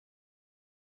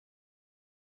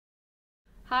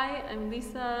Hi, I'm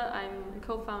Lisa. I'm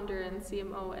co-founder and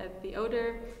CMO at the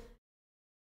Odor.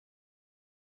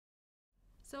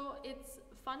 So it's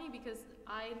funny because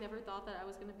I never thought that I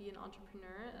was going to be an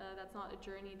entrepreneur. That's not a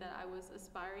journey that I was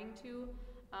aspiring to.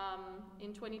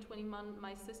 In 2021,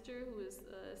 my sister, who is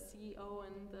the CEO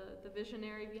and the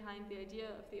visionary behind the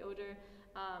idea of the Odor,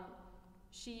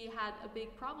 she had a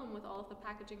big problem with all of the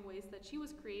packaging waste that she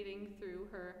was creating through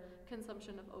her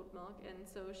consumption of oat milk. And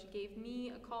so she gave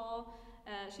me a call.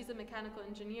 She's a mechanical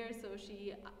engineer, so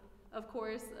she, of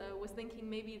course, was thinking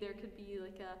maybe there could be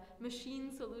like a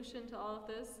machine solution to all of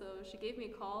this. So she gave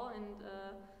me a call, and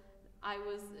I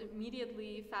was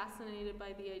immediately fascinated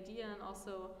by the idea and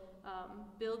also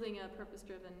building a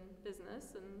purpose-driven business.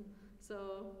 And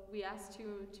so we asked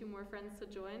two more friends to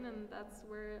join, and that's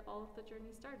where all of the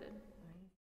journey started.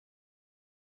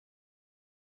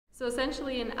 So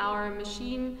essentially in our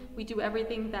machine, we do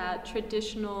everything that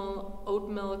traditional oat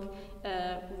milk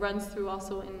runs through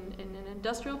also in an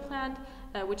industrial plant,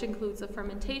 which includes a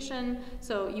fermentation.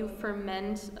 So you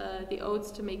ferment the oats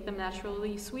to make them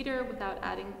naturally sweeter without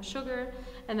adding sugar,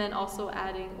 and then also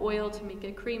adding oil to make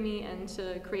it creamy and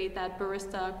to create that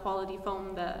barista-quality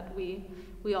foam that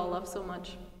we all love so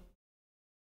much.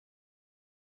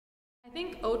 I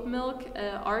think oat milk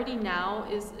already now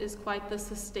is quite the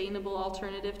sustainable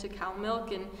alternative to cow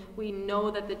milk, and we know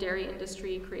that the dairy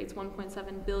industry creates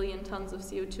 1.7 billion tons of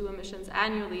CO2 emissions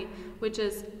annually, which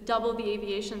is double the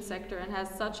aviation sector and has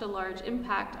such a large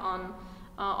impact on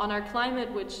our climate,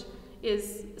 which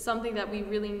is something that we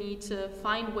really need to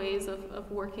find ways of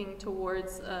working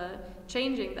towards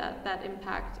changing that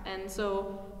impact. And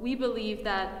so we believe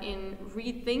that in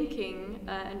rethinking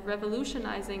and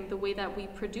revolutionizing the way that we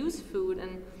produce food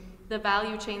and the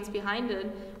value chains behind it,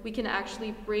 we can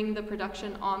actually bring the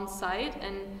production on site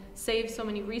and save so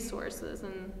many resources.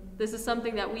 And this is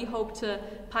something that we hope to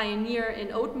pioneer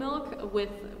in oat milk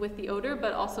with the Odor,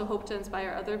 but also hope to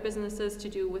inspire other businesses to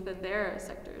do within their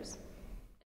sectors.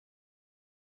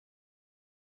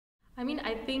 I mean,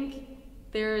 I think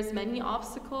there's many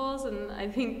obstacles, and I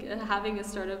think having a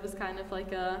startup is kind of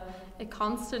like a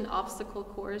constant obstacle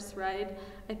course, right?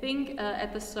 I think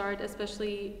at the start,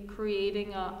 especially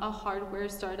creating a hardware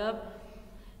startup,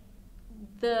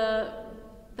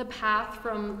 the path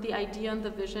from the idea and the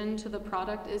vision to the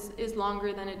product is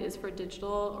longer than it is for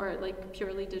digital or like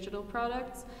purely digital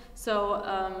products.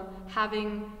 So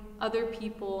having other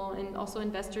people and also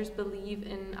investors believe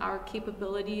in our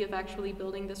capability of actually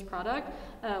building this product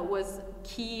was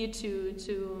key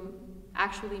to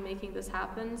actually making this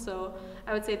happen. So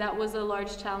I would say that was a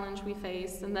large challenge we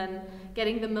faced. And then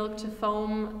getting the milk to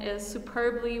foam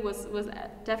superbly was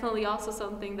definitely also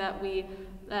something that we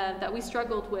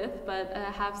struggled with, but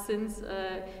have since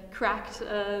cracked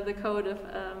the code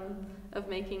of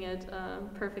making it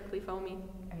perfectly foamy.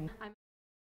 I'm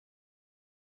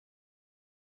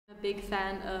a big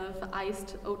fan of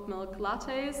iced oat milk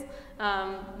lattes,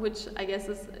 which I guess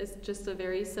is just a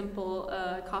very simple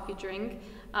coffee drink.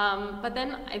 But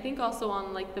then I think also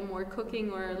on like the more cooking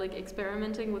or like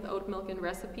experimenting with oat milk in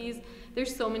recipes,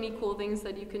 there's so many cool things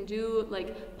that you can do,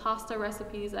 like pasta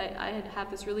recipes. I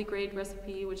have this really great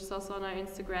recipe, which is also on our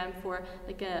Instagram, for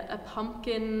like a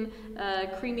pumpkin,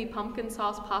 creamy pumpkin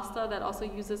sauce pasta that also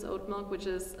uses oat milk, which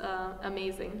is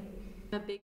amazing.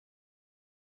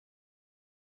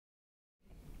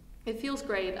 It feels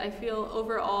great. I feel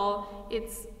overall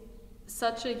it's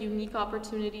such a unique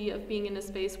opportunity of being in a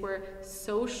space where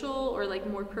social or like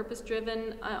more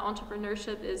purpose-driven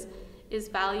entrepreneurship is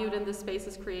valued and the space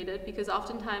is created, because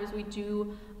oftentimes we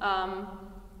do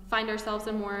find ourselves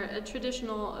in more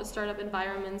traditional startup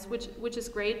environments, which is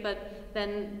great, but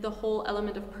then the whole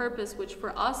element of purpose, which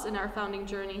for us in our founding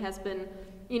journey has been,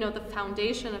 you know, the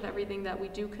foundation of everything that we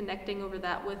do, connecting over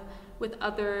that with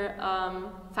other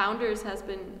founders has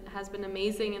been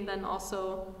amazing. And then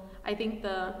also I think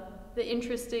the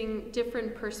interesting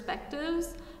different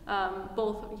perspectives,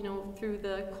 both, you know, through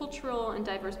the cultural and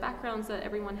diverse backgrounds that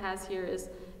everyone has here is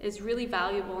really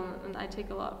valuable, and I take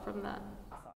a lot from that.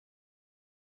 I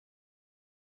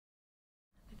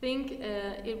think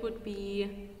it would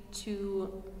be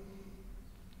to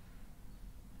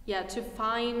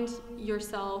find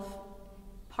yourself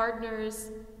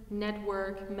partners,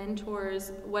 network,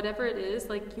 mentors, whatever it is.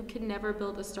 Like, you can never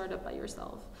build a startup by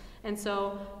yourself. And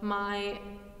so my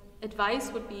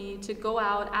advice would be to go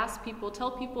out, ask people,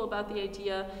 tell people about the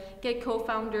idea, get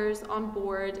co-founders on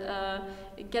board,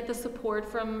 get the support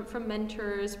from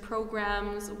mentors,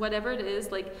 programs, whatever it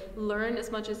is. Like, learn as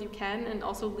much as you can and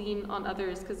also lean on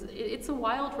others, because it's a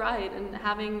wild ride, and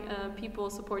having people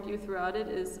support you throughout it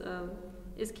is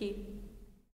key.